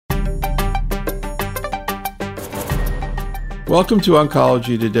Welcome to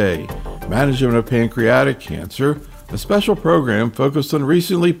Oncology Today, Management of Pancreatic Cancer, a special program focused on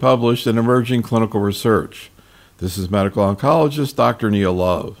recently published and emerging clinical research. This is medical oncologist Dr. Neil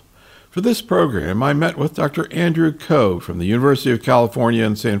Love. For this program, I met with Dr. Andrew Ko from the University of California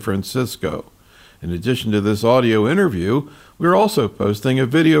in San Francisco. In addition to this audio interview, we're also posting a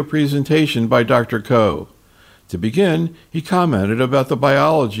video presentation by Dr. Ko. To begin, he commented about the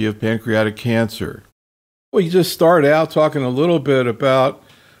biology of pancreatic cancer. We just start out talking a little bit about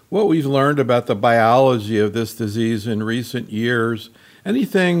what we've learned about the biology of this disease in recent years.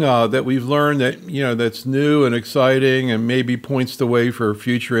 Anything that we've learned that, that's new and exciting and maybe points the way for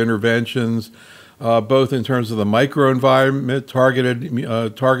future interventions, both in terms of the microenvironment,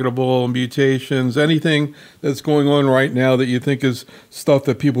 targetable mutations, anything that's going on right now that you think is stuff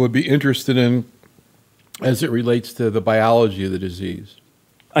that people would be interested in as it relates to the biology of the disease?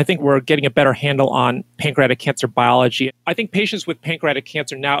 I think we're getting a better handle on pancreatic cancer biology. I think patients with pancreatic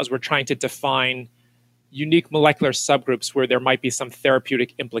cancer now, as we're trying to define unique molecular subgroups where there might be some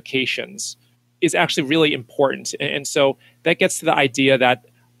therapeutic implications, is actually really important. And so that gets to the idea that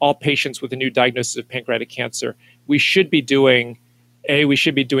all patients with a new diagnosis of pancreatic cancer, we should be doing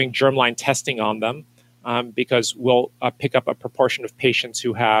germline testing on them. Because we'll pick up a proportion of patients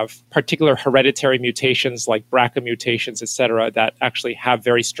who have particular hereditary mutations like BRCA mutations, et cetera, that actually have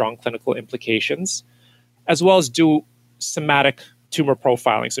very strong clinical implications, as well as do somatic tumor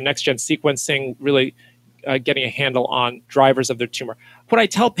profiling. So next-gen sequencing, really getting a handle on drivers of their tumor. What I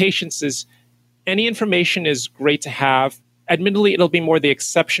tell patients is any information is great to have. Admittedly, it'll be more the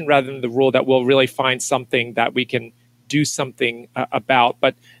exception rather than the rule that we'll really find something that we can do something about.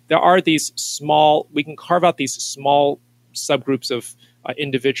 But there are we can carve out these small subgroups of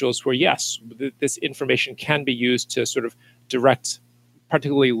individuals where, yes, this information can be used to sort of direct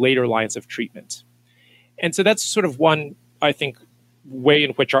particularly later lines of treatment. And so that's sort of one, I think, way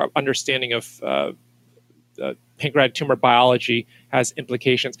in which our understanding of pancreatic tumor biology has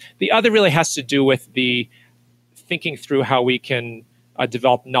implications. The other really has to do with the thinking through how we can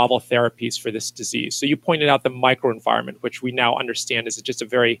develop novel therapies for this disease. So you pointed out the microenvironment, which we now understand is just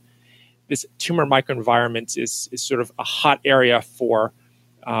this tumor microenvironment is sort of a hot area for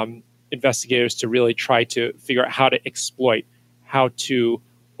investigators to really try to figure out how to exploit, how to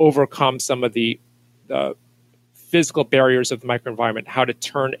overcome some of the physical barriers of the microenvironment, how to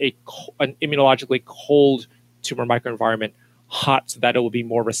turn an immunologically cold tumor microenvironment hot so that it will be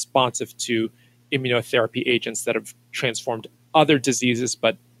more responsive to immunotherapy agents that have transformed other diseases,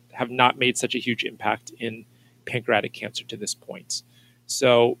 but have not made such a huge impact in pancreatic cancer to this point.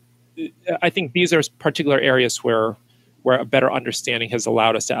 So I think these are particular areas where a better understanding has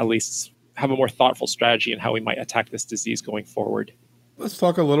allowed us to at least have a more thoughtful strategy in how we might attack this disease going forward. Let's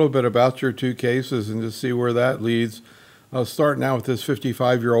talk a little bit about your two cases and just see where that leads. I'll start now with this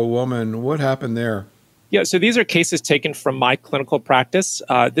 55-year-old woman. What happened there? Yeah, so these are cases taken from my clinical practice.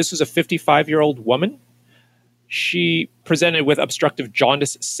 This was a 55-year-old woman. She presented with obstructive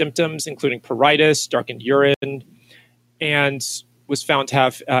jaundice symptoms, including pruritus, darkened urine, and was found to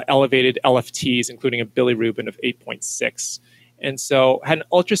have elevated LFTs, including a bilirubin of 8.6. And so had an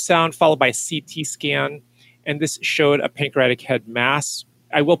ultrasound followed by a CT scan, and this showed a pancreatic head mass.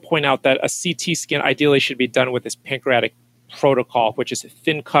 I will point out that a CT scan ideally should be done with this pancreatic protocol, which is a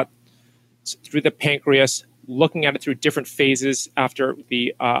thin cut through the pancreas, looking at it through different phases after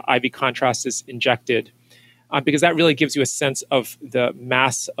the IV contrast is injected. Because that really gives you a sense of the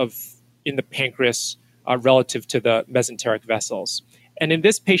mass in the pancreas relative to the mesenteric vessels. And in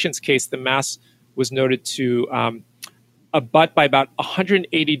this patient's case, the mass was noted to abut by about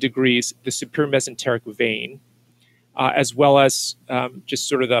 180 degrees the superior mesenteric vein, as well as just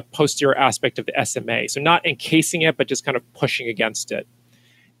sort of the posterior aspect of the SMA. So not encasing it, but just kind of pushing against it.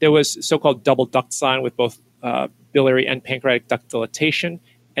 There was so-called double duct sign with both biliary and pancreatic duct dilatation,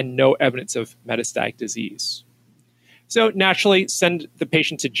 and no evidence of metastatic disease. So naturally, send the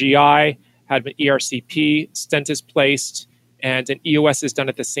patient to GI, had an ERCP, stent is placed, and an EOS is done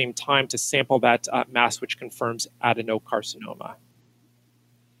at the same time to sample that mass, which confirms adenocarcinoma.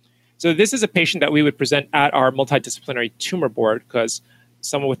 So this is a patient that we would present at our multidisciplinary tumor board because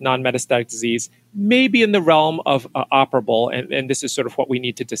someone with non-metastatic disease may be in the realm of operable, and this is sort of what we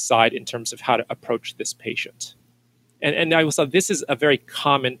need to decide in terms of how to approach this patient. And I will say this is a very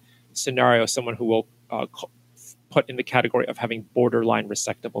common scenario, someone who will put in the category of having borderline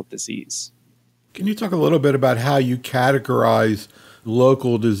resectable disease. Can you talk a little bit about how you categorize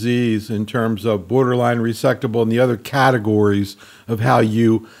local disease in terms of borderline resectable and the other categories of how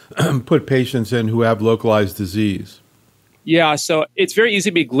you put patients in who have localized disease? Yeah, so it's very easy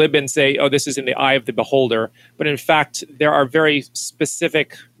to be glib and say, oh, this is in the eye of the beholder. But in fact, there are very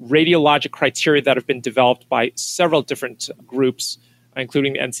specific radiologic criteria that have been developed by several different groups,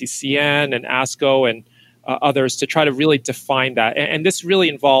 including NCCN and ASCO and others, to try to really define that. And this really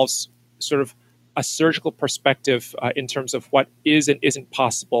involves sort of a surgical perspective in terms of what is and isn't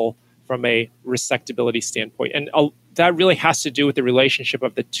possible from a resectability standpoint. And that really has to do with the relationship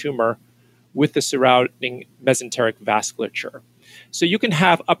of the tumor with the surrounding mesenteric vasculature. So you can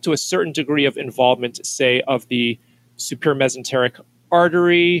have up to a certain degree of involvement, say, of the superior mesenteric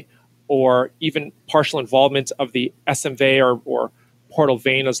artery, or even partial involvement of the SMV or portal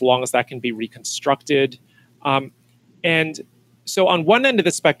vein, as long as that can be reconstructed. And so on one end of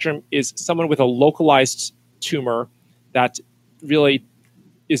the spectrum is someone with a localized tumor that really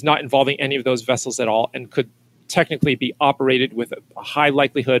is not involving any of those vessels at all and could technically be operated with a high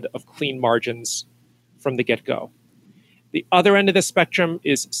likelihood of clean margins from the get-go. The other end of the spectrum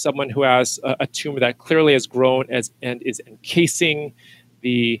is someone who has a tumor that clearly has grown and is encasing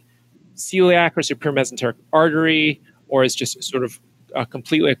the celiac or superior mesenteric artery, or is just sort of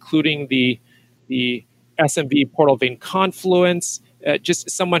completely occluding the SMV portal vein confluence. Just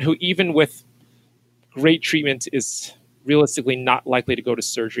someone who, even with great treatment, is realistically not likely to go to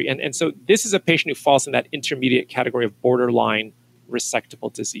surgery. And so this is a patient who falls in that intermediate category of borderline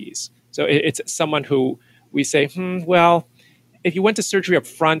resectable disease. So it's someone who we say, well, if you went to surgery up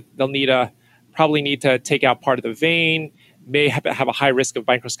front, they'll probably need to take out part of the vein, may have a high risk of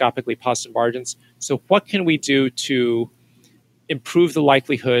microscopically positive margins. So what can we do to improve the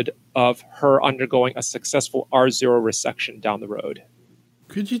likelihood of her undergoing a successful R0 resection down the road?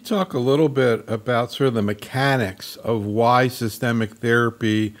 Could you talk a little bit about sort of the mechanics of why systemic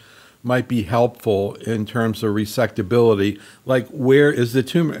therapy might be helpful in terms of resectability? Like, where is the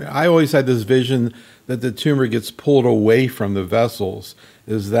tumor? I always had this vision that the tumor gets pulled away from the vessels.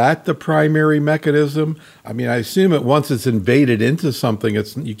 Is that the primary mechanism? I mean, I assume that once it's invaded into something,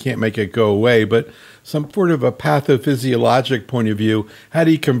 you can't make it go away, but some sort of a pathophysiologic point of view, how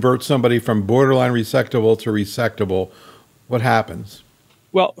do you convert somebody from borderline resectable to resectable? What happens?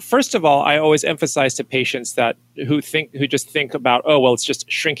 Well, first of all, I always emphasize to patients who just think about, oh, well, it's just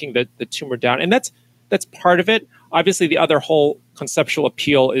shrinking the tumor down. And that's part of it. Obviously, the other whole conceptual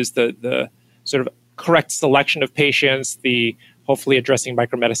appeal is the sort of correct selection of patients, the hopefully addressing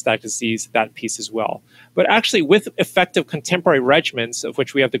micrometastatic disease, that piece as well. But actually, with effective contemporary regimens, of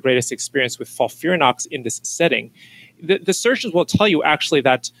which we have the greatest experience with FOLFIRINOX in this setting, the surgeons will tell you actually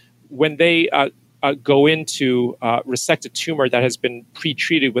that when they go in to resect a tumor that has been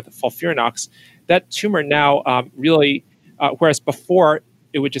pre-treated with FOLFIRINOX, that tumor now really, whereas before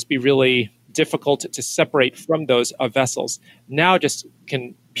it would just be really difficult to separate from those vessels, now just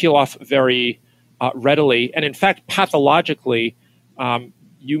can peel off very readily. And in fact, pathologically,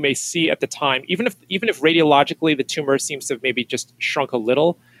 you may see at the time, even if radiologically the tumor seems to have maybe just shrunk a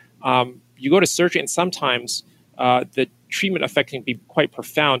little, you go to surgery and sometimes the treatment effect can be quite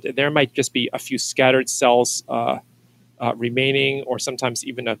profound. There might just be a few scattered cells remaining, or sometimes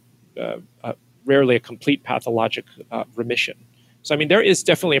even rarely a complete pathologic remission. So, I mean, there is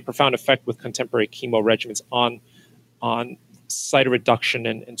definitely a profound effect with contemporary chemo regimens on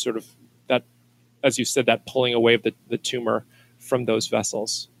cytoreduction and sort of that, as you said, that pulling away of the tumor from those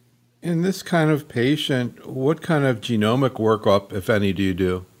vessels. In this kind of patient, what kind of genomic workup, if any, do you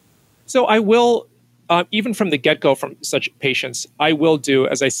do? So I will, even from the get-go from such patients, I will do,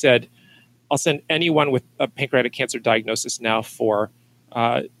 as I said, I'll send anyone with a pancreatic cancer diagnosis now for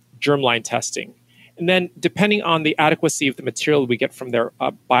germline testing. And then depending on the adequacy of the material we get from their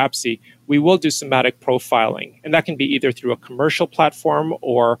biopsy, we will do somatic profiling. And that can be either through a commercial platform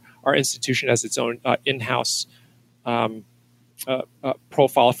or our institution has its own in-house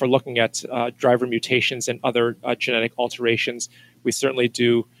profile for looking at driver mutations and other genetic alterations. We certainly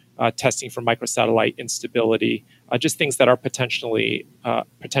do testing for microsatellite instability, just things that are potentially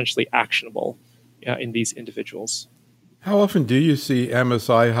actionable in these individuals. How often do you see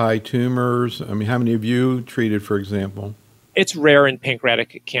MSI high tumors? I mean, how many of you treated, for example? It's rare in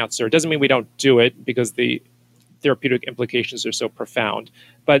pancreatic cancer. It doesn't mean we don't do it because the therapeutic implications are so profound.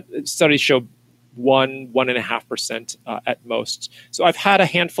 But studies show 1.5% at most. So I've had a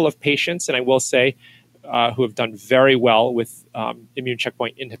handful of patients, and I will say, who have done very well with immune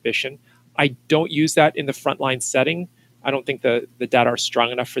checkpoint inhibition. I don't use that in the frontline setting. I don't think the data are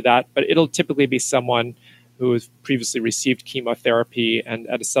strong enough for that, but it'll typically be someone who has previously received chemotherapy and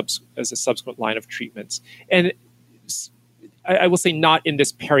as a subsequent line of treatments. And I will say not in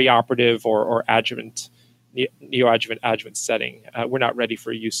this perioperative or adjuvant, neoadjuvant adjuvant setting. We're not ready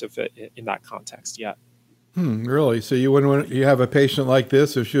for use of it in that context yet. Really? So you wouldn't, you have a patient like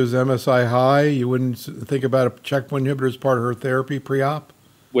this, if she was MSI high, you wouldn't think about a checkpoint inhibitor as part of her therapy pre-op?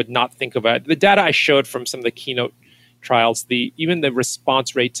 Would not think about it. The data I showed from some of the keynote trials, even the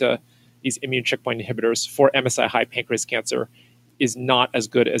response rate to these immune checkpoint inhibitors for MSI high pancreas cancer is not as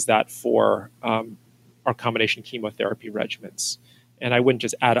good as that for our combination chemotherapy regimens. And I wouldn't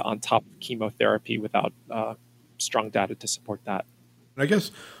just add it on top of chemotherapy without strong data to support that. I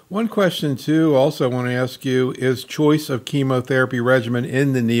guess one question, too, also I want to ask you is choice of chemotherapy regimen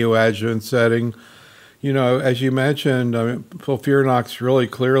in the neoadjuvant setting. You know, as you mentioned, FOLFIRINOX really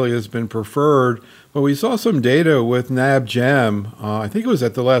clearly has been preferred, but we saw some data with NAB-GEM. I think it was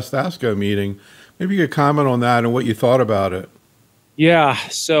at the last ASCO meeting. Maybe you could comment on that and what you thought about it. Yeah,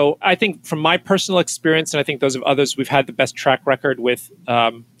 so I think from my personal experience, and I think those of others, we've had the best track record with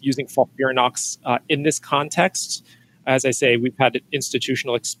using FOLFIRINOX in this context. As I say, we've had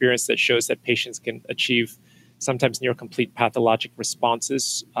institutional experience that shows that patients can achieve sometimes near complete pathologic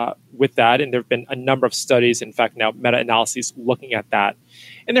responses with that. And there have been a number of studies, in fact, now meta-analyses looking at that.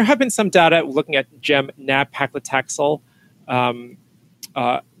 And there have been some data looking at gem-nab-paclitaxel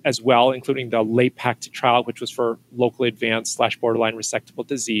as well, including the LAPACT trial, which was for locally advanced / borderline resectable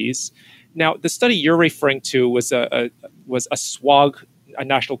disease. Now, the study you're referring to was a SWOG, a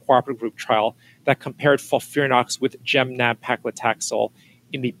National Cooperative Group trial that compared FOLFIRINOX with gem-nab-paclitaxel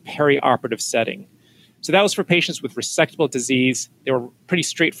in the perioperative setting. So that was for patients with resectable disease. They were pretty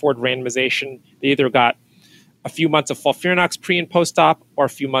straightforward randomization. They either got a few months of FOLFIRINOX pre and post-op or a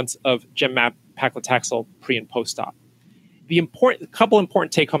few months of gem-nab-paclitaxel pre and post-op. Couple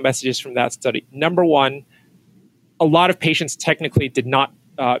important take-home messages from that study. Number one, a lot of patients technically did not,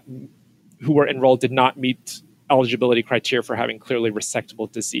 who were enrolled, did not meet eligibility criteria for having clearly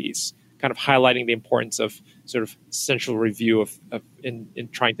resectable disease, kind of highlighting the importance of sort of central review in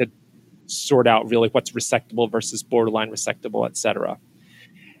trying to sort out really what's resectable versus borderline resectable, et cetera.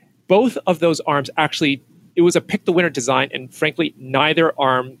 Both of those arms actually, it was a pick the winner design, and frankly, neither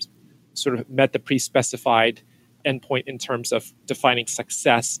arm sort of met the pre-specified endpoint in terms of defining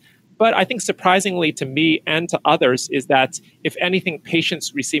success. But I think surprisingly to me and to others is that, if anything,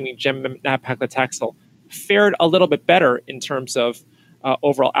 patients receiving gem-nab-paclitaxel fared a little bit better in terms of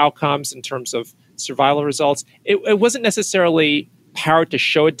overall outcomes, in terms of survival results. It wasn't necessarily powered to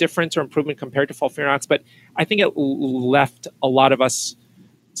show a difference or improvement compared to FOLFIRINOX, but I think it left a lot of us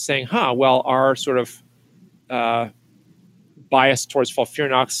saying, well, our sort of bias towards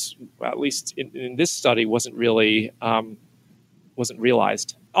FOLFIRINOX, at least in this study, wasn't realized.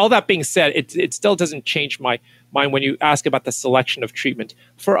 All that being said, it still doesn't change my mind when you ask about the selection of treatment.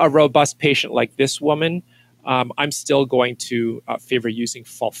 For a robust patient like this woman, I'm still going to favor using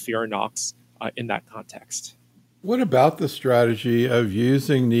FOLFIRINOX in that context. What about the strategy of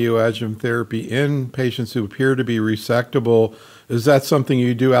using neoadjuvant therapy in patients who appear to be resectable? Is that something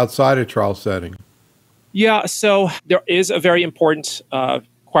you do outside a trial setting? Yeah, so there is a very important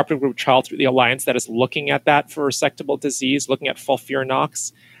cooperative group trial through the Alliance that is looking at that for resectable disease, looking at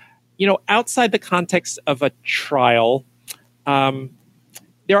FOLFIRINOX. You know, outside the context of a trial,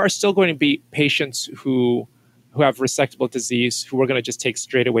 there are still going to be patients who have resectable disease who are going to just take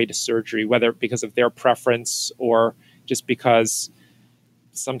straight away to surgery, whether because of their preference or just because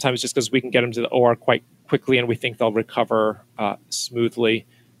we can get them to the OR quite quickly and we think they'll recover smoothly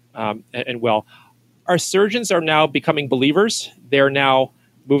and well. Our surgeons are now becoming believers. They're now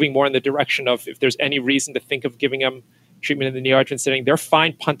moving more in the direction of, if there's any reason to think of giving them treatment in the neoadjuvant setting, they're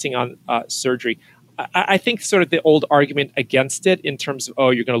fine punting on surgery. I think sort of the old argument against it in terms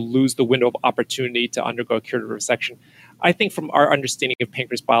of, you're going to lose the window of opportunity to undergo a curative resection. I think from our understanding of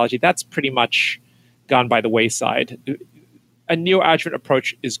pancreas biology, that's pretty much gone by the wayside. A neoadjuvant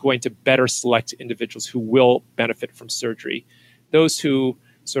approach is going to better select individuals who will benefit from surgery. Those who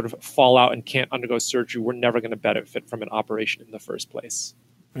sort of fall out and can't undergo surgery, we're never going to benefit from an operation in the first place.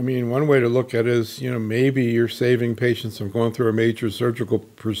 I mean, one way to look at it is, maybe you're saving patients from going through a major surgical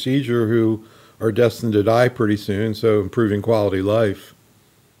procedure who are destined to die pretty soon, so improving quality life.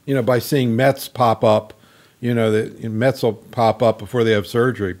 By seeing Mets pop up, that Mets will pop up before they have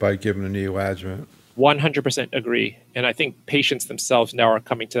surgery by giving a neoadjuvant. 100% agree. And I think patients themselves now are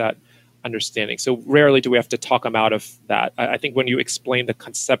coming to that understanding. So rarely do we have to talk them out of that. I think when you explain the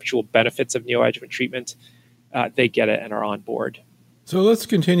conceptual benefits of neoadjuvant treatment, they get it and are on board. So let's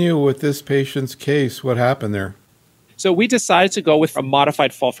continue with this patient's case. What happened there? So we decided to go with a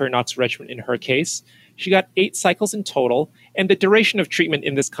modified FOLFIRINOX regimen in her case. She got 8 cycles in total, and the duration of treatment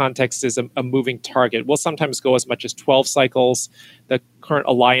in this context is a moving target. We'll sometimes go as much as 12 cycles. The current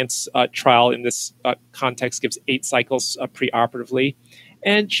Alliance trial in this context gives 8 cycles preoperatively.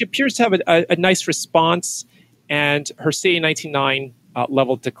 And she appears to have a nice response, and her CA19-9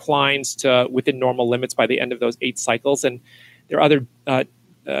 level declines to within normal limits by the end of those 8 cycles. And there are other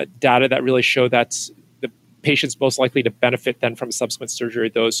data that really show that the patients most likely to benefit then from subsequent surgery are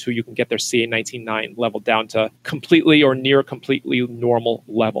those who you can get their CA19-9 level down to completely or near completely normal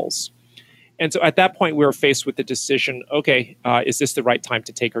levels. And so at that point, we were faced with the decision, okay, is this the right time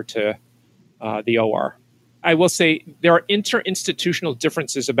to take her to the OR? I will say there are interinstitutional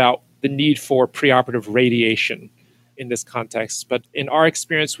differences about the need for preoperative radiation in this context. But in our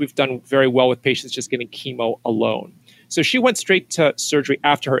experience, we've done very well with patients just getting chemo alone. So she went straight to surgery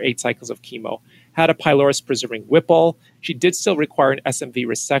after her 8 cycles of chemo, had a pylorus-preserving Whipple. She did still require an SMV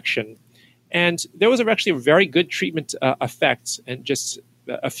resection. And there was actually a very good treatment effect and just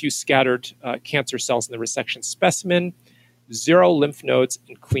a few scattered cancer cells in the resection specimen, 0 lymph nodes,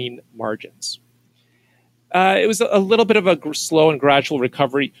 and clean margins. It was a little bit of a slow and gradual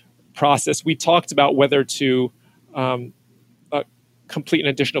recovery process. We talked about whether to complete an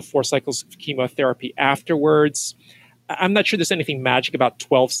additional 4 cycles of chemotherapy afterwards. I'm not sure there's anything magic about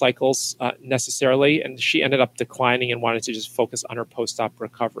 12 cycles necessarily, and she ended up declining and wanted to just focus on her post-op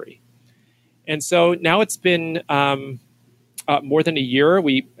recovery. And so now it's been more than a year.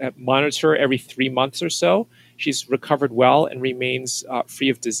 We monitor her every 3 months or so. She's recovered well and remains free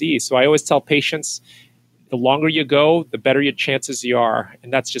of disease. So I always tell patients, the longer you go, the better your chances you are.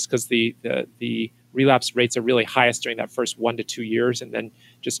 And that's just because the relapse rates are really highest during that first 1 to 2 years and then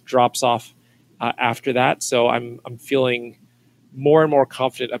just drops off after that. So I'm feeling more and more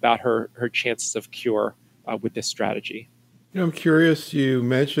confident about her chances of cure with this strategy. I'm curious, you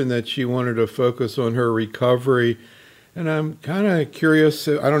mentioned that she wanted to focus on her recovery. And I'm kind of curious,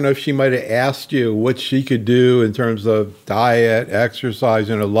 I don't know if she might have asked you what she could do in terms of diet, exercise,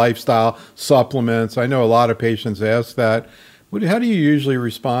 lifestyle, supplements. I know a lot of patients ask that. How do you usually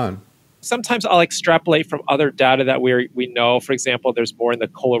respond? Sometimes I'll extrapolate from other data that we know. For example, there's more in the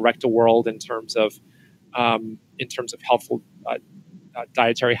colorectal world in terms of healthful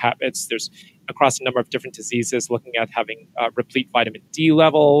dietary habits. There's across a number of different diseases looking at having replete vitamin D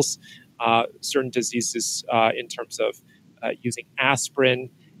levels, certain diseases in terms of using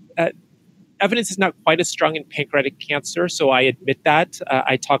aspirin. Evidence is not quite as strong in pancreatic cancer, so I admit that.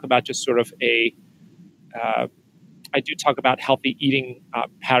 I talk about just sort of I do talk about healthy eating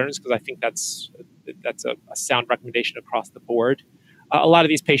patterns because I think that's a sound recommendation across the board. A lot of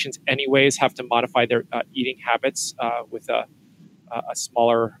these patients anyways have to modify their eating habits with a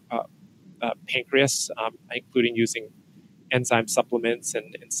smaller pancreas, including using enzyme supplements,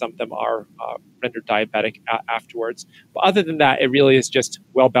 and some of them are rendered diabetic afterwards. But other than that, it really is just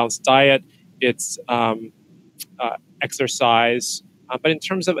well-balanced diet. It's exercise. But in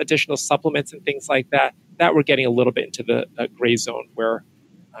terms of additional supplements and things like that we're getting a little bit into the gray zone where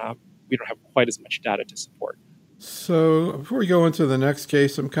we don't have quite as much data to support. So before we go into the next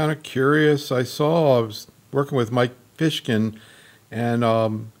case, I'm kind of curious. I was working with Mike Fishkin, and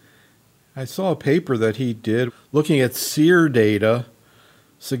I saw a paper that he did looking at SEER data,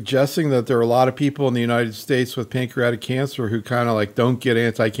 suggesting that there are a lot of people in the United States with pancreatic cancer who kind of don't get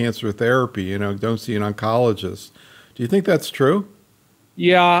anti-cancer therapy, don't see an oncologist. Do you think that's true?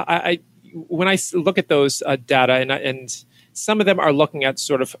 Yeah, when I look at those data, and some of them are looking at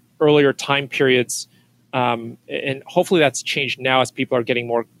sort of earlier time periods, and hopefully that's changed now as people are getting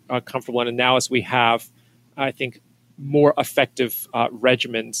more comfortable, and now as we have, I think, more effective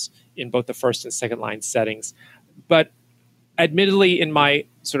regimens in both the first and second line settings. But admittedly, in my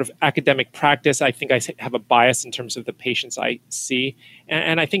sort of academic practice, I think I have a bias in terms of the patients I see.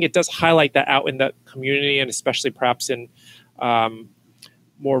 And I think it does highlight that out in the community, and especially perhaps in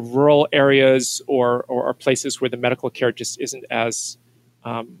more rural areas or places where the medical care just isn't as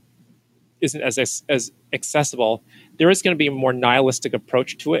accessible. There is going to be a more nihilistic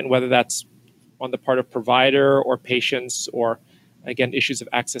approach to it, and whether that's on the part of provider or patients or, again, issues of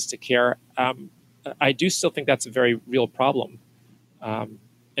access to care, I do still think that's a very real problem. And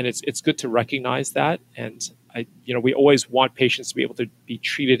it's good to recognize that. And we always want patients to be able to be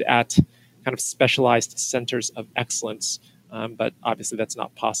treated at kind of specialized centers of excellence. But obviously that's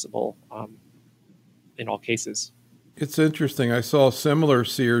not possible in all cases. It's interesting. I saw similar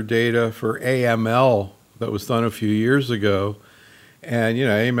SEER data for AML that was done a few years ago. And,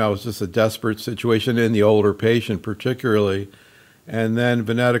 AML was just a desperate situation in the older patient particularly. And then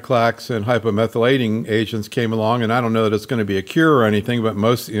venetoclax and hypomethylating agents came along, and I don't know that it's going to be a cure or anything, but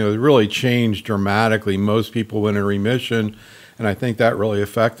most, it really changed dramatically. Most people went in remission, and I think that really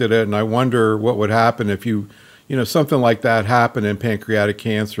affected it. And I wonder what would happen if something like that happened in pancreatic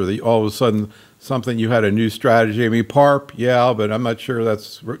cancer, that all of a sudden something you had a new strategy? I mean, PARP, yeah, but I'm not sure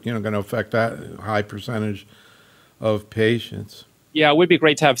that's going to affect that high percentage of patients. Yeah, it would be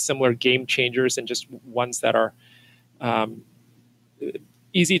great to have similar game changers and just ones that are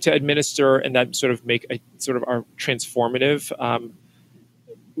easy to administer and that sort of make a sort of are transformative.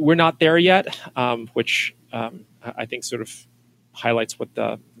 We're not there yet, which I think sort of highlights what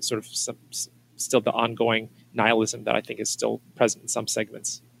the sort of still the ongoing nihilism that I think is still present in some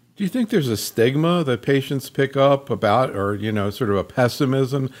segments. Do you think there's a stigma that patients pick up about, or, sort of a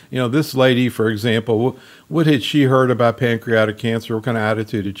pessimism? This lady, for example, what had she heard about pancreatic cancer? What kind of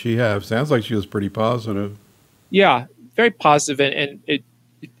attitude did she have? Sounds like she was pretty positive. Yeah, very positive. And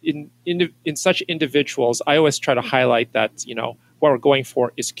in such individuals, I always try to highlight that, what we're going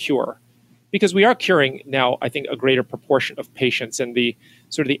for is cure. Because we are curing now, I think, a greater proportion of patients. And the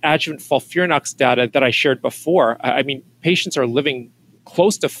sort of the adjuvant FOLFIRINOX data that I shared before, I mean, patients are living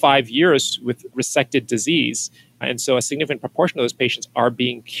close to 5 years with resected disease. And so a significant proportion of those patients are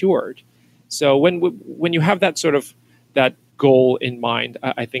being cured. So when you have that sort of that goal in mind,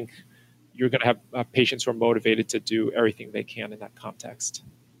 I think you're going to have patients who are motivated to do everything they can in that context.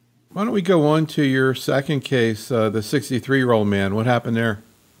 Why don't we go on to your second case, the 63-year-old man? What happened there?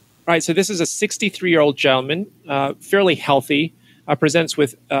 All right, so this is a 63-year-old gentleman, fairly healthy, presents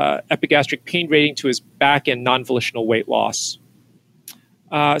with epigastric pain rating to his back and non-volitional weight loss.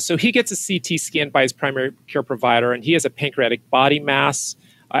 So he gets a CT scan by his primary care provider, and he has a pancreatic body mass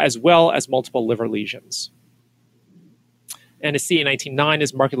as well as multiple liver lesions. And his CA19-9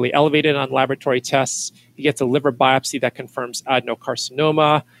 is markedly elevated on laboratory tests. He gets a liver biopsy that confirms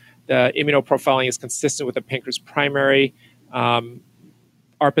adenocarcinoma. The immunoprofiling is consistent with the pancreas primary.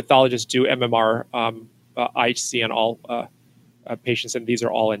 Our pathologists do MMR, IHC on all patients, and these are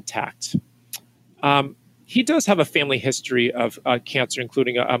all intact. He does have a family history of cancer,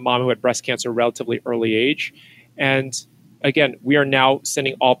 including a mom who had breast cancer at a relatively early age. And again, we are now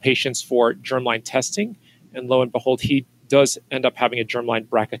sending all patients for germline testing. And lo and behold, he does end up having a germline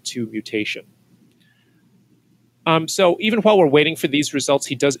BRCA2 mutation. So even while we're waiting for these results,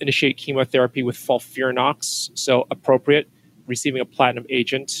 he does initiate chemotherapy with FOLFIRINOX, so appropriate, receiving a platinum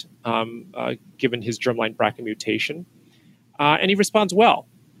agent given his germline BRCA mutation. And he responds well.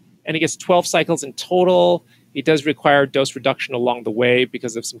 And he gets 12 cycles in total. He does require dose reduction along the way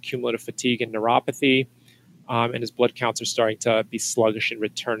because of some cumulative fatigue and neuropathy. And his blood counts are starting to be sluggish and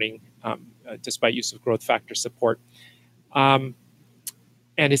returning despite use of growth factor support. And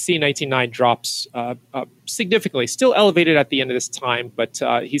his CA19-9 drops significantly, still elevated at the end of this time, but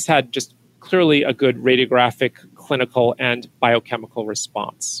he's had just clearly a good radiographic, clinical, and biochemical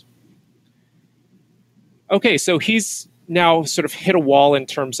response. Okay, so he's now sort of hit a wall in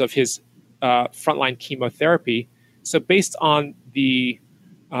terms of his frontline chemotherapy. So based on the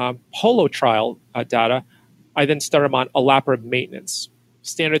POLO trial data, I then started him on olaparib maintenance,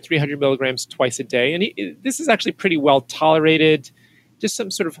 standard 300 milligrams twice a day. And this is actually pretty well tolerated, just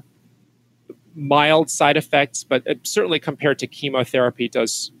some sort of mild side effects, but certainly compared to chemotherapy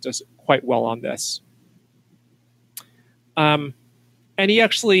does quite well on this. And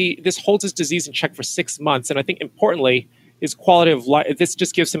this holds his disease in check for 6 months. And I think importantly, his quality of life, this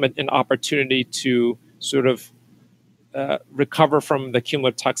just gives him an opportunity to sort of recover from the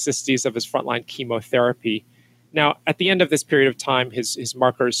cumulative toxicities of his frontline chemotherapy. Now, at the end of this period of time, his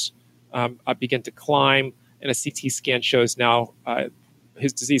markers begin to climb, and a CT scan shows now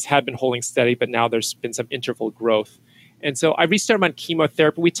his disease had been holding steady, but now there's been some interval growth. And so I restarted him on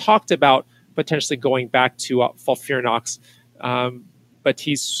chemotherapy. We talked about potentially going back to FOLFIRINOX, but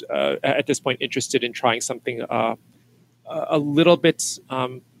he's at this point interested in trying something a little bit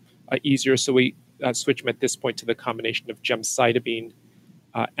easier. So we switch him at this point to the combination of gemcitabine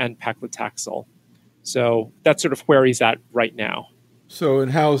and paclitaxel. So that's sort of where he's at right now. So,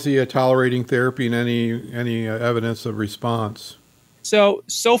 and how is he tolerating therapy and any evidence of response?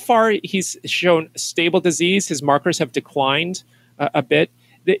 So far, he's shown stable disease. His markers have declined a bit.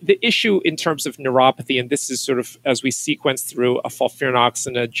 The issue in terms of neuropathy, and this is sort of as we sequence through a FOLFIRINOX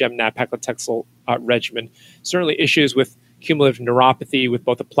and a gem-nab-paclitaxel regimen, certainly issues with cumulative neuropathy with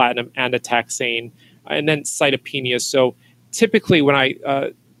both a platinum and a taxane, and then cytopenia. So typically when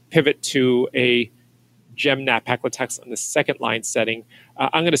I pivot to a gem-nab-paclitaxel in the second line setting,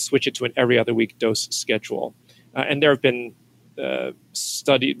 I'm going to switch it to an every other week dose schedule. And there have been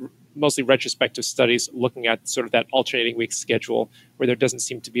mostly retrospective studies looking at sort of that alternating week schedule where there doesn't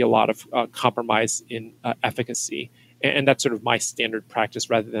seem to be a lot of compromise in efficacy. And that's sort of my standard practice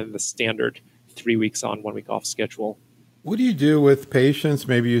rather than the standard 3 weeks on, 1 week off schedule. What do you do with patients,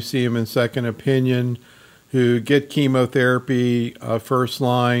 maybe you see them in second opinion, who get chemotherapy first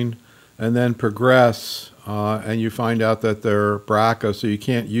line, and then progress, and you find out that they're BRCA, so you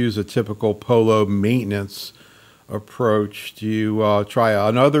can't use a typical POLO maintenance approach. Do you try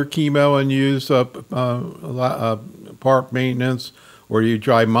another chemo and use PARP maintenance, or do you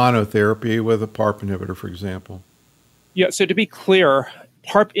try monotherapy with a PARP inhibitor, for example? Yeah, so to be clear,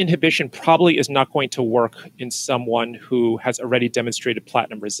 PARP inhibition probably is not going to work in someone who has already demonstrated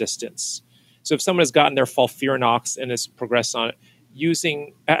platinum resistance. So if someone has gotten their FOLFIRINOX and has progressed on it,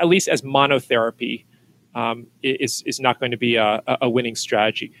 using, at least as monotherapy, is not going to be a winning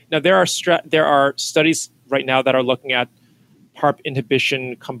strategy. Now, there are studies right now that are looking at PARP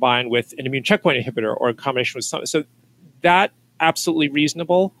inhibition combined with an immune checkpoint inhibitor or a combination with some. So that absolutely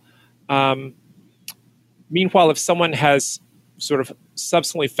reasonable. Meanwhile, if someone has sort of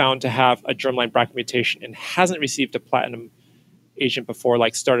subsequently found to have a germline BRCA mutation and hasn't received a platinum agent before,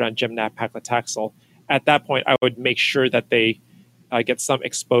 like started on Gem/nab-paclitaxel, at that point, I would make sure that they get some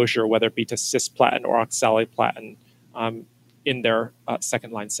exposure, whether it be to cisplatin or oxaliplatin, in their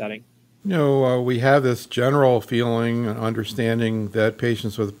second-line setting. We have this general feeling and understanding that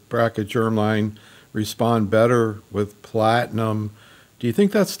patients with BRCA germline respond better with platinum. Do you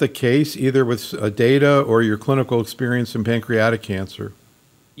think that's the case, either with data or your clinical experience in pancreatic cancer?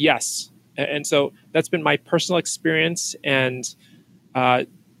 Yes. And so that's been my personal experience, and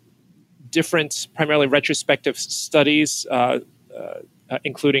different, primarily retrospective studies,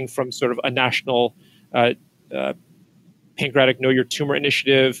 including from sort of a national pancreatic Know Your Tumor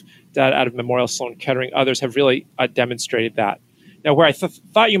initiative, data out of Memorial Sloan Kettering, others have really demonstrated that. Now, where I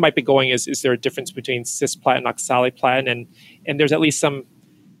thought you might be going is there a difference between cisplatin and oxaliplatin? And there's at least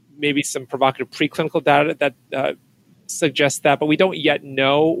maybe some provocative preclinical data that suggests that, but we don't yet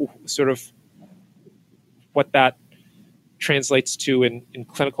know sort of what that translates to in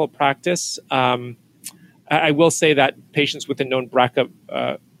clinical practice. I will say that patients with a known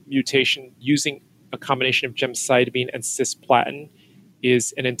BRCA mutation using a combination of gemcitabine and cisplatin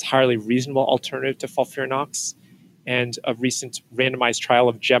is an entirely reasonable alternative to FOLFIRINOX. And a recent randomized trial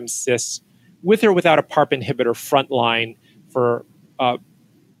of GemCis with or without a PARP inhibitor frontline for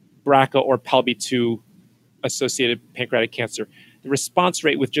BRCA or PALB2 associated pancreatic cancer, the response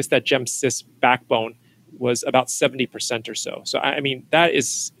rate with just that GemCis backbone was about 70% or so. So, I mean,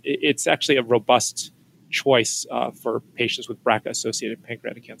 it's actually a robust choice for patients with BRCA-associated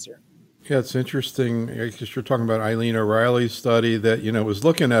pancreatic cancer. Yeah, it's interesting, because you're talking about Eileen O'Reilly's study that, was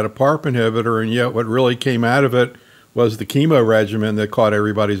looking at a PARP inhibitor, and yet what really came out of it was the chemo regimen that caught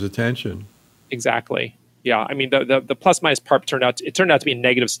everybody's attention. Exactly. Yeah, I mean, the plus minus PARP turned out to be a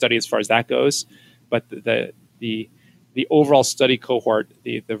negative study as far as that goes, but the overall study cohort,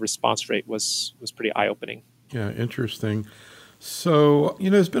 the response rate was pretty eye-opening. Yeah, interesting. So,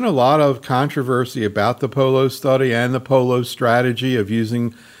 there's been a lot of controversy about the POLO study and the POLO strategy of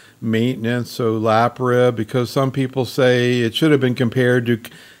using maintenance, olaparib, because some people say it should have been compared to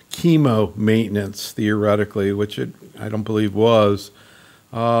chemo maintenance, theoretically, which I don't believe was.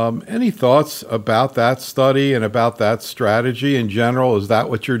 Any thoughts about that study and about that strategy in general? Is that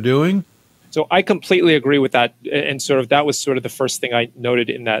what you're doing? So I completely agree with that. And that was sort of the first thing I noted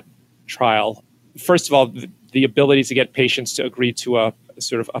in that trial. First of all, the ability to get patients to agree to a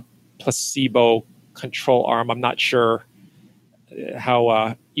sort of a placebo control arm. I'm not sure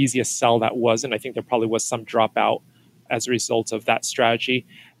how easy a sell that was. And I think there probably was some dropout as a result of that strategy.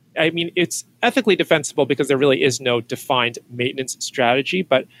 I mean, it's ethically defensible because there really is no defined maintenance strategy.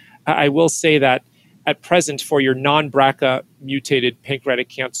 But I will say that at present, for your non-BRCA mutated pancreatic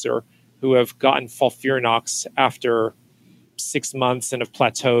cancer who have gotten FOLFIRINOX after 6 months and have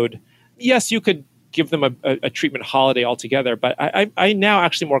plateaued, yes, you could give them a treatment holiday altogether. But I now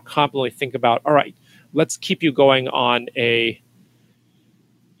actually more confidently think about, all right, let's keep you going on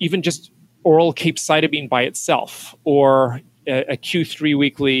even just oral capecitabine by itself, or a Q3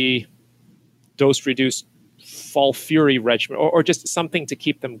 weekly dose-reduced FOLFIRI regimen, or just something to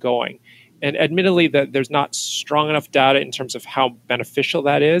keep them going. And admittedly, there's not strong enough data in terms of how beneficial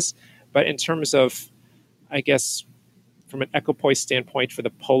that is, but in terms of, I guess, from an equipoise standpoint for the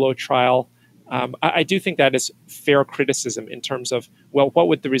POLO trial, I do think that is fair criticism in terms of, well, what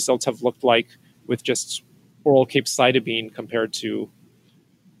would the results have looked like with just oral capecitabine compared to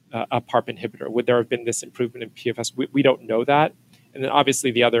a PARP inhibitor? Would there have been this improvement in PFS? We don't know that. And then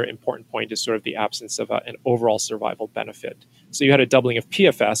obviously the other important point is sort of the absence of an overall survival benefit. So you had a doubling of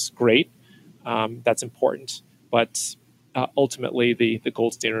PFS, great. That's important. But ultimately the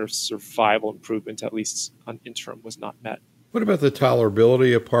gold standard of survival improvement, at least on interim, was not met. What about the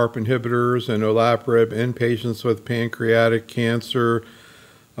tolerability of PARP inhibitors and olaparib in patients with pancreatic cancer?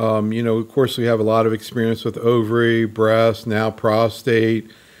 Of course, we have a lot of experience with ovary, breast, now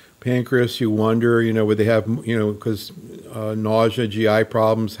prostate. pancreas, you wonder, would they have, because nausea, GI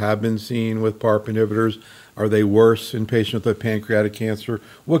problems have been seen with PARP inhibitors. Are they worse in patients with pancreatic cancer?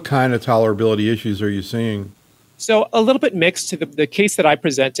 What kind of tolerability issues are you seeing? So a little bit mixed. The case that I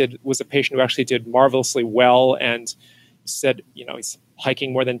presented was a patient who actually did marvelously well and said, he's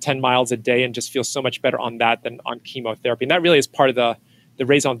hiking more than 10 miles a day and just feels so much better on that than on chemotherapy. And that really is part of the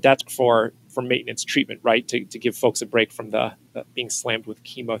raison d'etre for maintenance treatment, right? To give folks a break from the being slammed with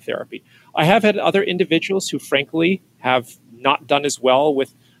chemotherapy. I have had other individuals who frankly have not done as well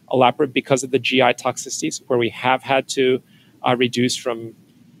with olaparib because of the GI toxicities, where we have had to reduce from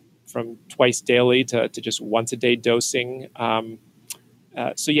twice daily to just once a day dosing.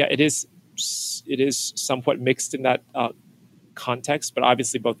 So yeah, it is somewhat mixed in that context, but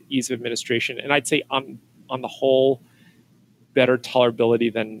obviously both ease of administration and I'd say on the whole, better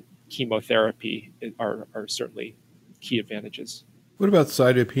tolerability than chemotherapy are certainly key advantages. What about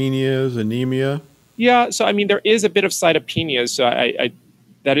cytopenias, anemia? Yeah, so I mean there is a bit of cytopenias. So I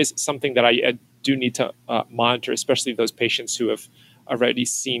that is something that I do need to monitor, especially those patients who have already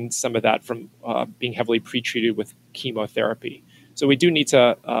seen some of that from being heavily pretreated with chemotherapy. So we do need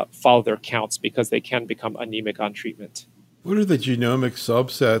to follow their counts because they can become anemic on treatment. What are the genomic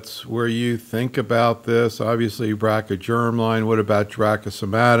subsets where you think about this? Obviously, BRCA germline. What about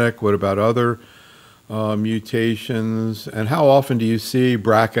BRCA-somatic? What about other mutations? And how often do you see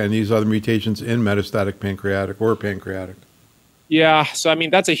BRCA and these other mutations in metastatic pancreatic or pancreatic? Yeah, so I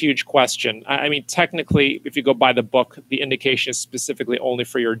mean, that's a huge question. I mean, technically, if you go by the book, the indication is specifically only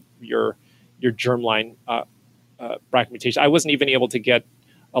for your germline BRCA mutation. I wasn't even able to get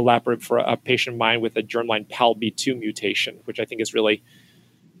olaparib for a patient of mine with a germline PALB2 mutation, which I think is really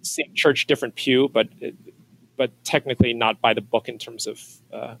same church, different pew, but technically not by the book in terms of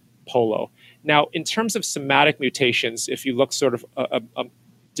POLO. Now, in terms of somatic mutations, if you look sort of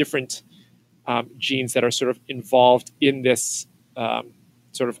different genes that are sort of involved in this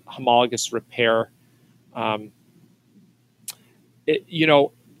sort of homologous repair, a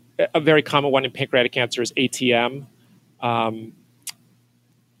very common one in pancreatic cancer is ATM.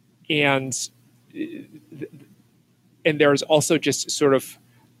 And there's also just sort of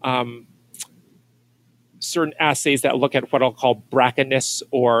certain assays that look at what I'll call BRCA-ness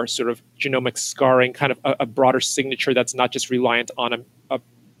or sort of genomic scarring, kind of a broader signature that's not just reliant on a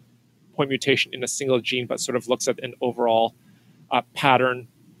point mutation in a single gene, but sort of looks at an overall pattern.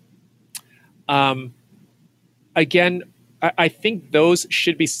 Again, I think those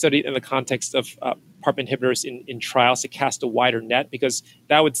should be studied in the context of PARP inhibitors in trials to cast a wider net, because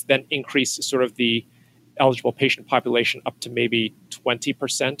that would then increase sort of the eligible patient population up to maybe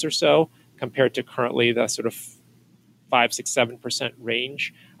 20% or so, compared to currently the sort of 5, 6, 7%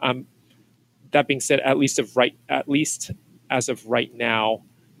 range. That being said, at least as of right now,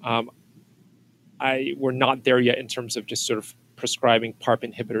 we're not there yet in terms of just sort of prescribing PARP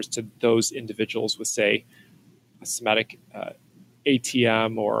inhibitors to those individuals with, say, a somatic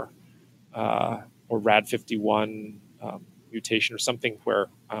ATM or RAD51 mutation or something where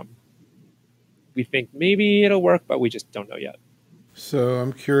we think maybe it'll work, but we just don't know yet. So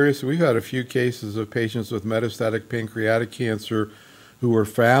I'm curious, we've had a few cases of patients with metastatic pancreatic cancer who were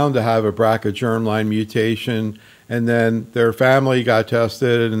found to have a BRCA germline mutation, and then their family got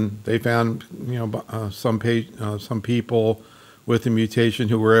tested and they found some people with the mutation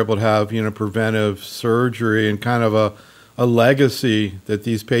who were able to have preventive surgery, and kind of a legacy that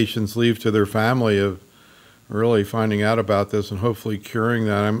these patients leave to their family of really finding out about this and hopefully curing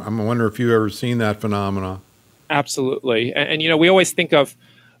that. I'm wondering if you've ever seen that phenomena. Absolutely. And we always think of,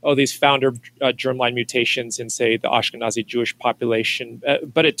 these founder germline mutations in, say, the Ashkenazi Jewish population.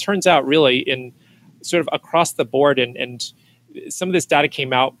 But it turns out really in sort of across the board, and some of this data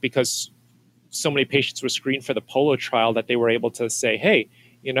came out because so many patients were screened for the POLO trial that they were able to say, hey,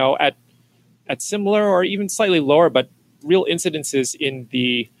 at similar or even slightly lower, but real incidences in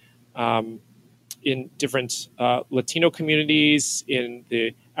the in different Latino communities, in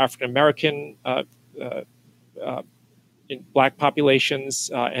the African American, in Black populations,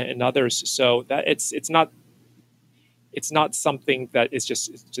 and others. So that it's not something that is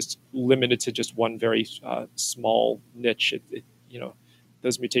just limited to just one very small niche.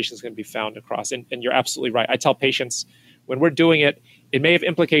 Those mutations can be found across. And you're absolutely right. I tell patients when we're doing it, it may have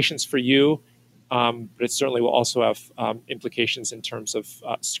implications for you, but it certainly will also have implications in terms of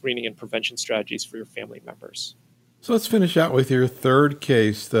screening and prevention strategies for your family members. So let's finish out with your third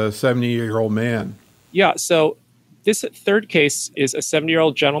case, the 70-year-old man. Yeah, so this third case is a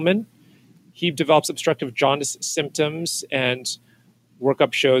 70-year-old gentleman. He develops obstructive jaundice symptoms, and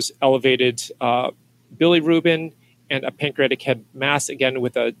workup shows elevated bilirubin and a pancreatic head mass, again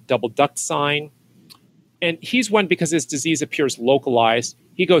with a double duct sign. And he's one because his disease appears localized.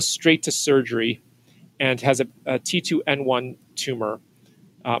 He goes straight to surgery and has a T2N1 tumor,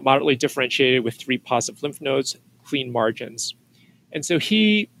 moderately differentiated with 3 positive lymph nodes, clean margins. And so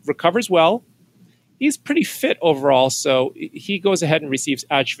he recovers well. He's pretty fit overall, so he goes ahead and receives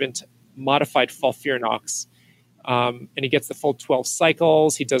adjuvant modified FOLFIRINOX, and he gets the full 12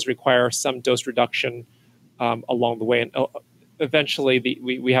 cycles. He does require some dose reduction along the way, and eventually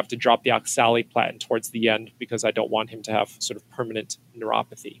we have to drop the oxaliplatin towards the end because I don't want him to have sort of permanent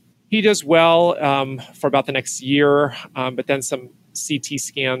neuropathy. He does well for about the next year, but then some CT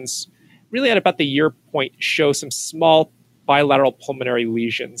scans, really at about the year point, show some small bilateral pulmonary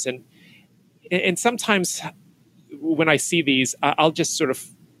lesions. And sometimes when I see these, I'll just sort of,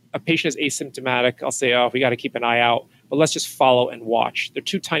 a patient is asymptomatic, I'll say, oh, we got to keep an eye out, but let's just follow and watch. They're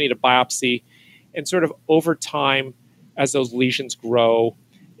too tiny to biopsy. And sort of over time, as those lesions grow,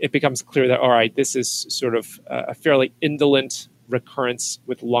 it becomes clear that, all right, this is sort of a fairly indolent recurrence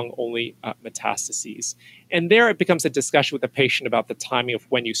with lung-only metastases. And there it becomes a discussion with the patient about the timing of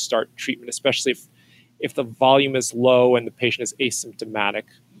when you start treatment, especially if the volume is low and the patient is asymptomatic.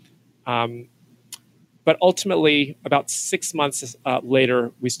 But ultimately, about 6 months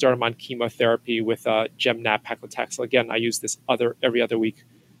later, we start him on chemotherapy with gem-nab-paclitaxel. Again, I use this every other week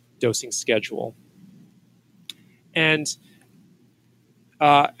dosing schedule. And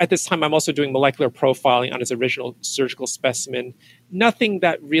at this time, I'm also doing molecular profiling on his original surgical specimen. Nothing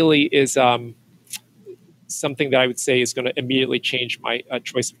that really is something that I would say is going to immediately change my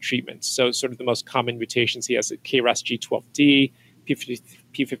choice of treatment. So sort of the most common mutations, he has a KRAS G12D,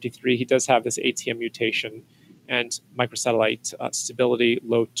 P53. He does have this ATM mutation and microsatellite stability,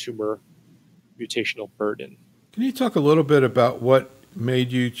 low tumor mutational burden. Can you talk a little bit about what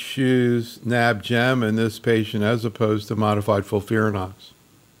made you choose NAB-GEM in this patient as opposed to modified FOLFIRINOX?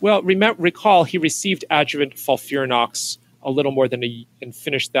 Well, recall he received adjuvant FOLFIRINOX a little more than and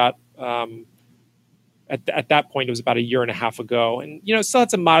finished that at that point. It was about a year and a half ago, and still had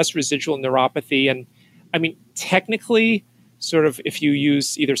some modest residual neuropathy. And I mean, technically, sort of if you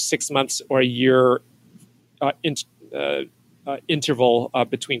use either 6 months or a year interval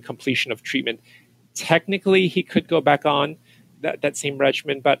between completion of treatment, technically he could go back on that same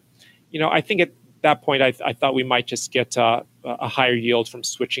regimen. But I think at that point I thought we might just get a higher yield from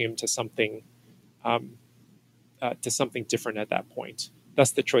switching him to something different at that point.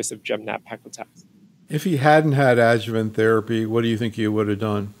 Thus the choice of gem-nab-paclitaxel. If he hadn't had adjuvant therapy, what do you think you would have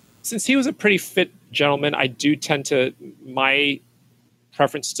done? Since he was a pretty fit gentleman, I do tend to, my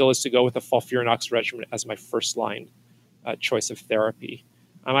preference still is to go with the FOLFIRINOX regimen as my first line choice of therapy.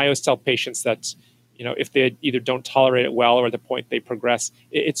 I always tell patients that, if they either don't tolerate it well or at the point they progress,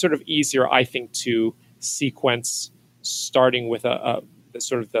 it's sort of easier, I think, to sequence starting with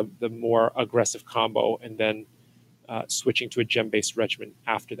the more aggressive combo and then switching to a gem-based regimen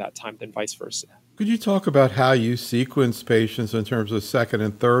after that time, then vice versa. Could you talk about how you sequence patients in terms of second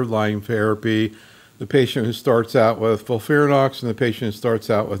and third line therapy, the patient who starts out with FOLFIRINOX and the patient who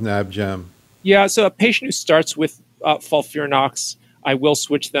starts out with NAB-GEM? Yeah, so a patient who starts with FOLFIRINOX, I will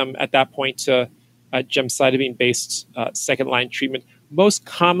switch them at that point to gemcitabine-based second-line treatment. Most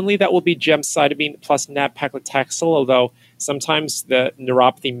commonly, that will be gemcitabine plus nab-paclitaxel, although sometimes the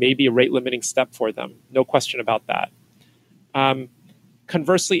neuropathy may be a rate-limiting step for them. No question about that.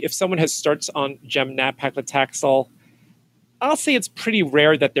 Conversely, if someone starts on gem-nab-paclitaxel, I'll say it's pretty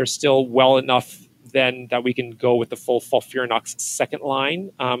rare that they're still well enough then that we can go with the full FOLFIRINOX second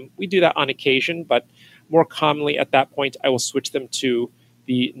line. We do that on occasion, but more commonly at that point, I will switch them to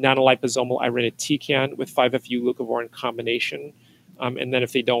the nanoliposomal irinotecan with 5-FU leucovorin combination. And then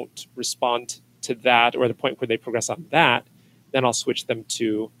if they don't respond to that or the point where they progress on that, then I'll switch them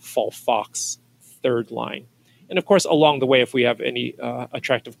to FOLFOX third line. And of course, along the way, if we have any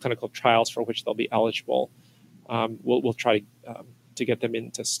attractive clinical trials for which they'll be eligible, we'll try to get them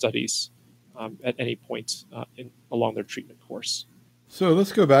into studies at any point along their treatment course. So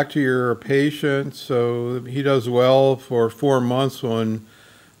let's go back to your patient. So he does well for 4 months on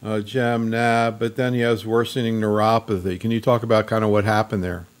gem-nab, but then he has worsening neuropathy. Can you talk about kind of what happened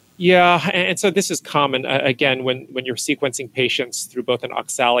there? Yeah, and so this is common, again, when you're sequencing patients through both an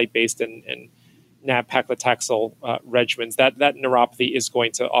oxali-based and nab-paclitaxel regimens, that neuropathy is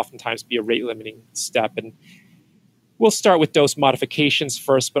going to oftentimes be a rate-limiting step. And we'll start with dose modifications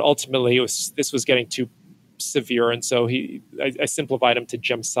first, but ultimately this was getting too severe, and so I simplified him to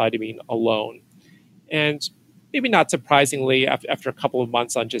gemcitabine alone. And maybe not surprisingly, after a couple of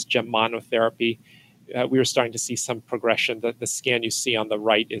months on just gem monotherapy, we were starting to see some progression. The scan you see on the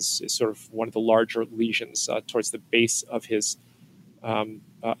right is sort of one of the larger lesions towards the base of his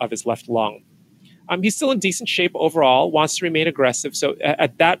left lung. He's still in decent shape overall, wants to remain aggressive. So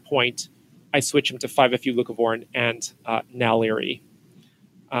at that point, I switch him to 5-FU-leucovorin and Naliri.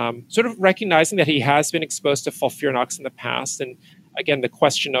 Sort of recognizing that he has been exposed to FOLFIRINOX in the past. And again, the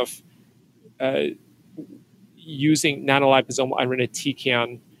question of using nanoliposomal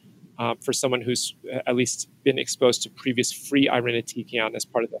irinotecan for someone who's at least been exposed to previous free irinotecan as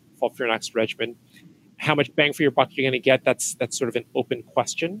part of the FOLFIRINOX regimen. How much bang for your buck you're going to get, that's sort of an open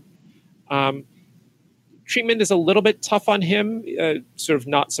question. Treatment is a little bit tough on him, sort of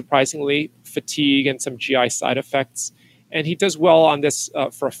not surprisingly, fatigue and some GI side effects. And he does well on this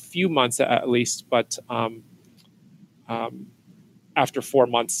for a few months at least, but after 4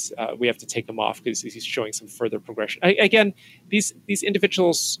 months, we have to take him off because he's showing some further progression. Again, these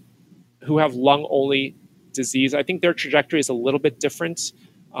individuals who have lung-only disease, I think their trajectory is a little bit different,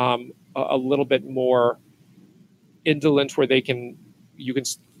 a little bit more indolent, where you can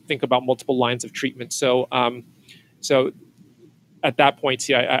think about multiple lines of treatment. So at that point,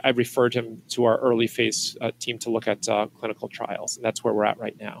 I referred him to our early phase team to look at clinical trials, and that's where we're at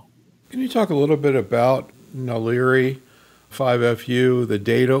right now. Can you talk a little bit about Naliri 5-FU, the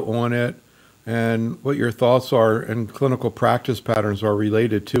data on it, and what your thoughts are and clinical practice patterns are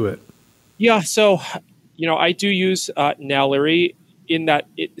related to it? Yeah, so I do use Naliri in that,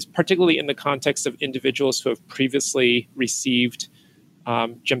 particularly in the context of individuals who have previously received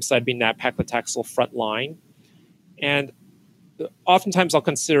gemcitabine nab-paclitaxel frontline, and oftentimes I'll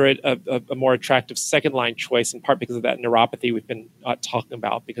consider it a more attractive second-line choice, in part because of that neuropathy we've been talking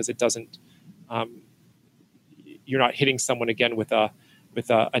about, because it doesn't, you're not hitting someone again with a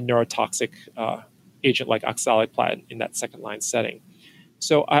neurotoxic agent like oxaliplatin in that second-line setting.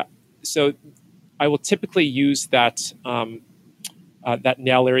 So I will typically use that Naliri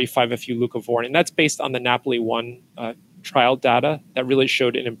 5-FU-leucovorin, and that's based on the NAPOLI-1 trial data that really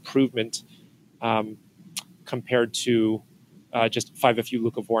showed an improvement compared to just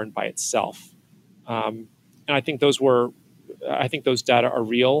 5-FU-leucovorin by itself. And I think those data are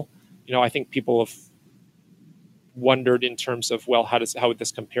real. I think people have wondered in terms of, well, how would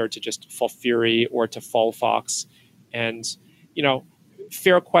this compare to just FOLFIRI or to FOLFOX? And,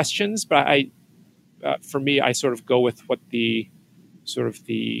 fair questions, but for me, I sort of go with what if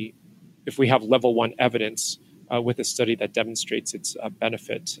we have level 1 evidence with a study that demonstrates its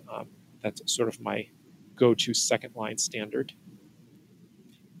benefit, that's sort of my go-to second-line standard.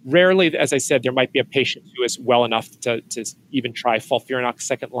 Rarely, as I said, there might be a patient who is well enough to even try FOLFIRINOX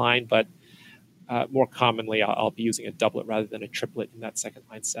second line, but more commonly, I'll be using a doublet rather than a triplet in that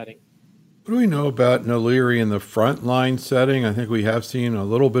second-line setting. What do we know about Naliri in the front-line setting? I think we have seen a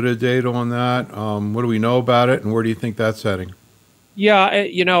little bit of data on that. What do we know about it, and where do you think that's heading? Yeah,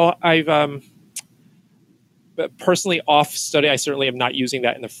 I've personally off study. I certainly am not using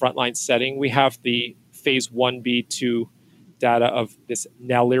that in the frontline setting. We have the phase 1b/2 data of this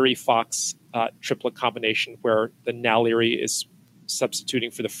Naliri-Fox triplet combination, where the Naliri is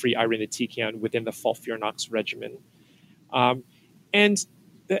substituting for the free irinotecan within the FOLFIRINOX regimen. And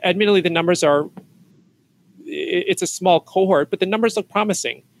admittedly, the numbers it's a small cohort, but the numbers look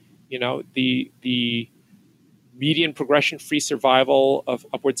promising. The median progression-free survival of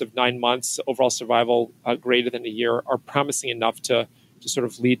upwards of 9 months, overall survival greater than a year, are promising enough to sort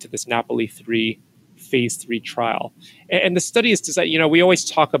of lead to this NAPOLI-3 phase 3 trial. And the study is designed, we always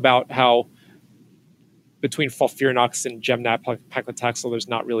talk about how between FOLFIRINOX and gem-nab-paclitaxel, there's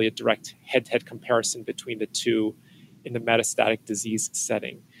not really a direct head-to-head comparison between the two in the metastatic disease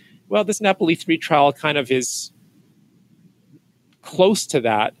setting. Well, this NAPOLI-3 trial kind of is close to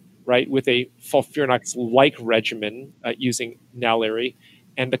that, right, with a FOLFIRINOX-like regimen using Naliri,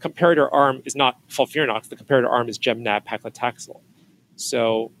 and the comparator arm is not FOLFIRINOX. The comparator arm is gem-nab-paclitaxel.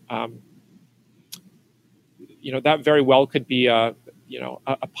 So, that very well could be a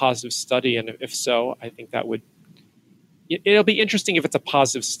positive study, and if so, I think that it'll be interesting if it's a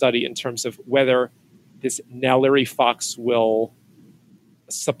positive study in terms of whether this Naliri-Fox will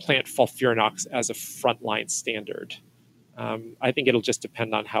supplant FOLFIRINOX as a frontline standard. I think it'll just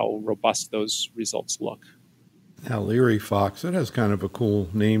depend on how robust those results look. Naliri-Fox, that has kind of a cool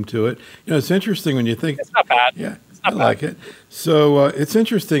name to it. It's interesting when you think... It's not bad. Yeah, I like it. So it's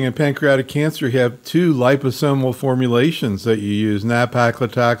interesting, in pancreatic cancer, you have 2 liposomal formulations that you use,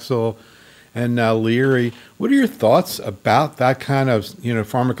 nab-paclitaxel and Naliri. What are your thoughts about that kind of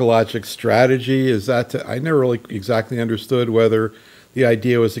pharmacologic strategy? I never really exactly understood whether the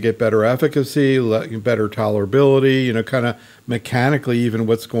idea was to get better efficacy, better tolerability, kind of mechanically even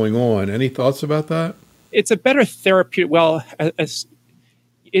what's going on. Any thoughts about that? It's a better therapeutic, well, it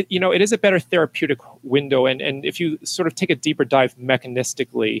is a better therapeutic window. And if you sort of take a deeper dive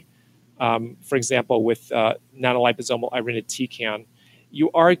mechanistically, for example, with nanoliposomal irinotecan, you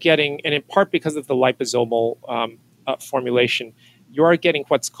are getting, and in part because of the liposomal formulation, you are getting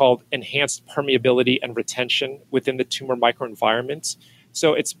what's called enhanced permeability and retention within the tumor microenvironment.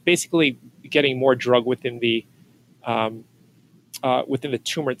 So it's basically getting more drug within the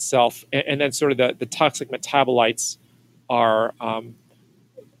tumor itself, and then sort of the toxic metabolites are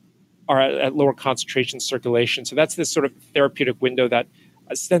at lower concentration circulation. So that's this sort of therapeutic window that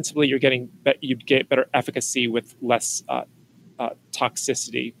ostensibly you'd get better efficacy with less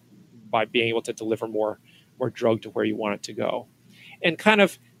toxicity by being able to deliver more drug to where you want it to go. And kind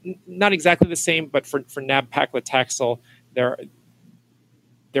of not exactly the same, but for nab-paclitaxel, there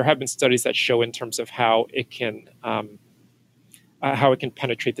have been studies that show in terms of how it can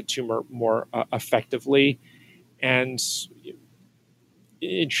penetrate the tumor more effectively, and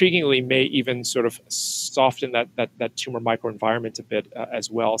intriguingly may even sort of soften that tumor microenvironment a bit as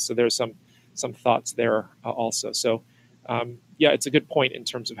well. So there's some thoughts there also. So it's a good point in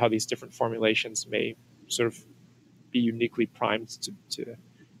terms of how these different formulations may sort of be uniquely primed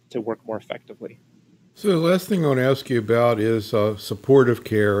to work more effectively. So the last thing I want to ask you about is supportive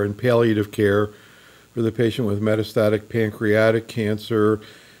care and palliative care for the patient with metastatic pancreatic cancer.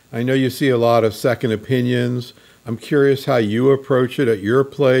 I know you see a lot of second opinions. I'm curious how you approach it at your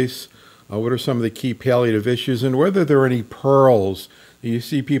place. What are some of the key palliative issues, and whether there are any pearls? You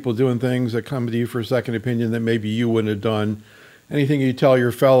see people doing things that come to you for a second opinion that maybe you wouldn't have done. Anything you tell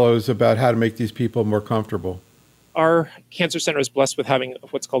your fellows about how to make these people more comfortable? Our cancer center is blessed with having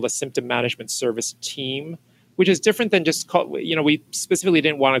what's called a symptom management service team, which is different than just we specifically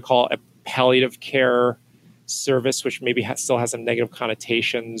didn't want to call it a palliative care service, which maybe still has some negative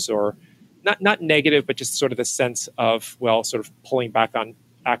connotations, or not negative, but just sort of the sense of, sort of pulling back on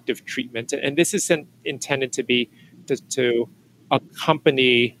active treatment. And this is intended to be to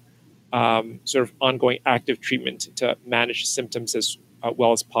accompany sort of ongoing active treatment to manage symptoms as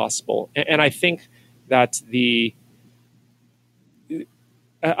well as possible. And I think that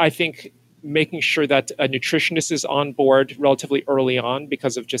making sure that a nutritionist is on board relatively early on,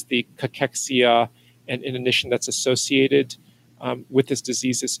 because of just the cachexia and inanition that's associated with this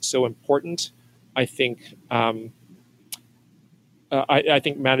disease, is so important. I think I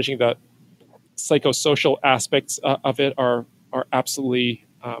think managing the psychosocial aspects of it are absolutely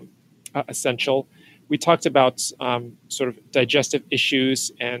essential. We talked about sort of digestive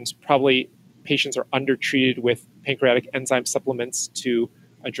issues, and probably patients are undertreated with pancreatic enzyme supplements to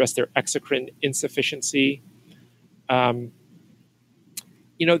address their exocrine insufficiency. There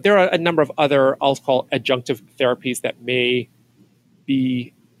are a number of other, I'll call adjunctive therapies that may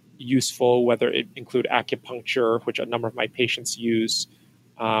be useful, whether it include acupuncture, which a number of my patients use.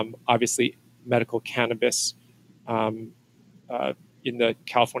 Obviously, medical cannabis in the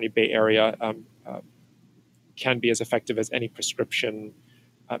California Bay Area can be as effective as any prescription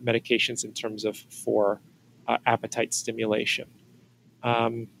medications in terms of for appetite stimulation.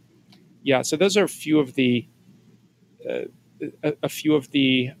 So those are a few of the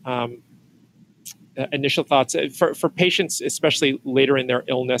initial thoughts for patients, especially later in their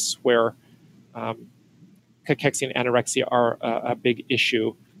illness, where cachexia and anorexia are a big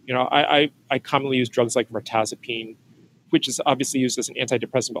issue. I commonly use drugs like mirtazapine, which is obviously used as an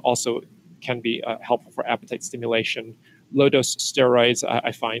antidepressant, but also can be helpful for appetite stimulation. Low-dose steroids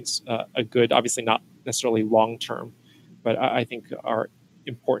I find a good, obviously not necessarily long-term, but I think are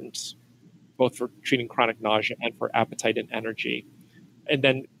important both for treating chronic nausea and for appetite and energy. And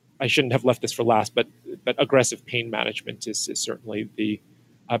then I shouldn't have left this for last, but aggressive pain management is certainly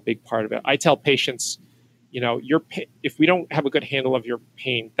a big part of it. I tell patients, if we don't have a good handle of your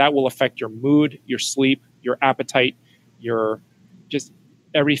pain, that will affect your mood, your sleep, your appetite, your just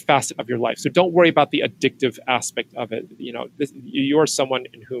every facet of your life. So don't worry about the addictive aspect of it. You're someone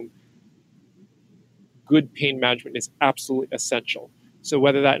in whom good pain management is absolutely essential. So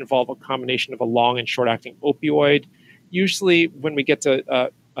whether that involve a combination of a long and short-acting opioid, usually when we get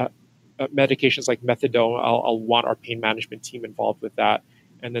to medications like methadone, I'll want our pain management team involved with that.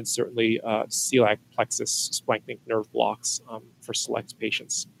 And then certainly celiac plexus splanchnic nerve blocks for select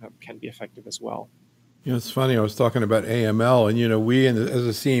patients can be effective as well. It's funny, I was talking about AML, and we as a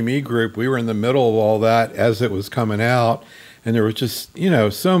CME group, we were in the middle of all that as it was coming out, and there was just,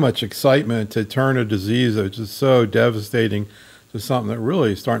 so much excitement to turn a disease that was just so devastating to something that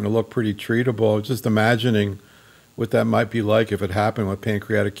really is starting to look pretty treatable. Just imagining, what that might be like if it happened with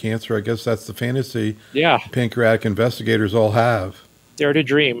pancreatic cancer. I guess that's the fantasy pancreatic investigators all have. Dare to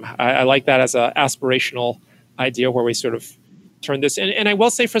dream. I like that as an aspirational idea where we sort of turn this. And I will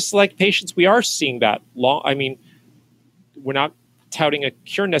say for select patients, we are seeing that we're not touting a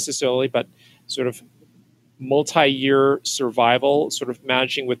cure necessarily, but sort of multi-year survival, sort of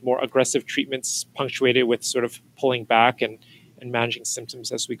managing with more aggressive treatments punctuated with sort of pulling back and managing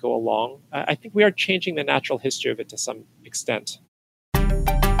symptoms as we go along. I think we are changing the natural history of it to some extent.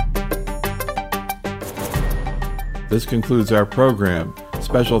 This concludes our program.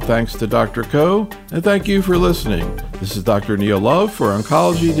 Special thanks to Dr. Ko, and thank you for listening. This is Dr. Neil Love for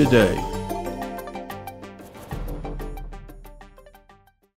Oncology Today.